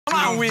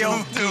Come on, Wheel. Come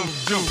on.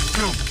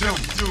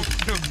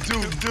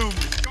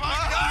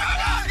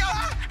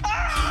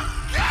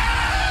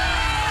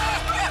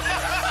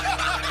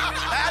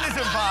 That is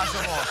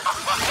impossible.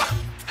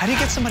 How do you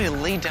get somebody to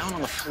lay down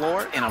on the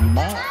floor in a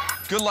mall?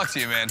 Good luck to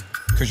you, man.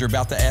 Because you're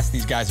about to ask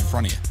these guys in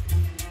front of you.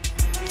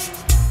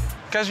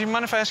 Guys, you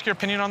mind if I ask your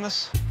opinion on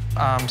this?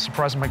 I'm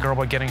surprising my girl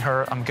by getting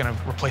her. I'm gonna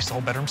replace the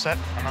whole bedroom set.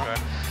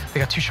 Okay. They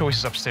got 2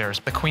 choices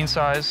upstairs, the queen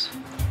size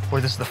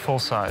or this is the full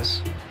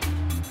size.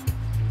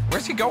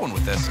 Where's he going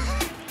with this?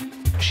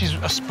 She's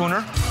a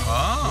spooner.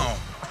 Oh.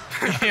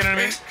 You know what I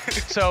mean?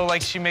 So,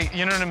 like, you know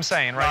what I'm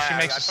saying, right? She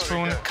makes a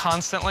spoon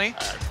constantly.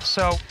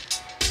 So,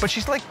 but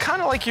she's like, kind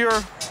of like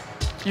your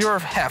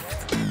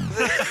heft.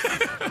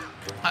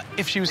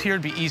 If she was here,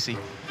 it'd be easy.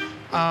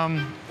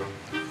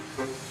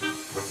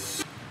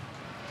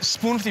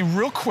 Spoon with you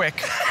real quick,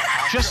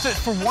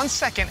 for 1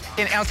 second,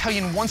 and I'll tell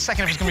you in 1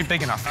 second if it's gonna be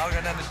big enough. I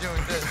got nothing to do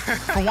with this.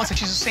 For 1 second,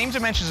 she's the same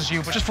dimensions as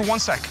you, but just for 1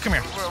 sec. Come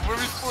here. Where are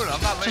we spoon?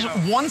 I'm not laying Just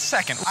on. 1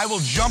 second. I will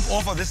jump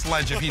off of this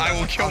ledge if he doesn't. I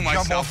will kill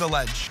myself. Jump off the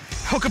ledge.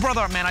 Hook a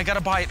brother up, man. I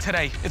gotta buy it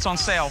today. It's on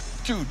sale.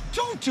 Dude,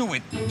 don't do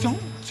it.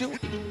 Don't do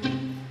it.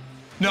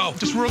 No,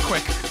 just real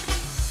quick.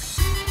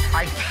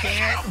 I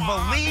can't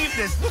believe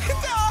this. Look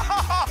at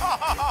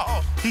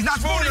that. He's not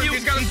spooning you.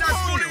 He's not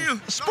spooning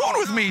you. Spoon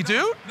with me,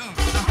 dude.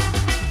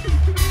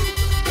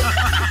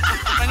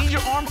 I need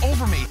your arm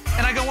over me,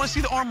 and I want to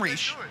see the arm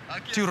reach.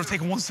 Dude, it'll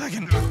take 1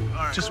 second.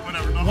 Just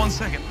 1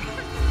 second.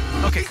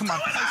 Okay, come on.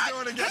 Let's do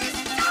it again.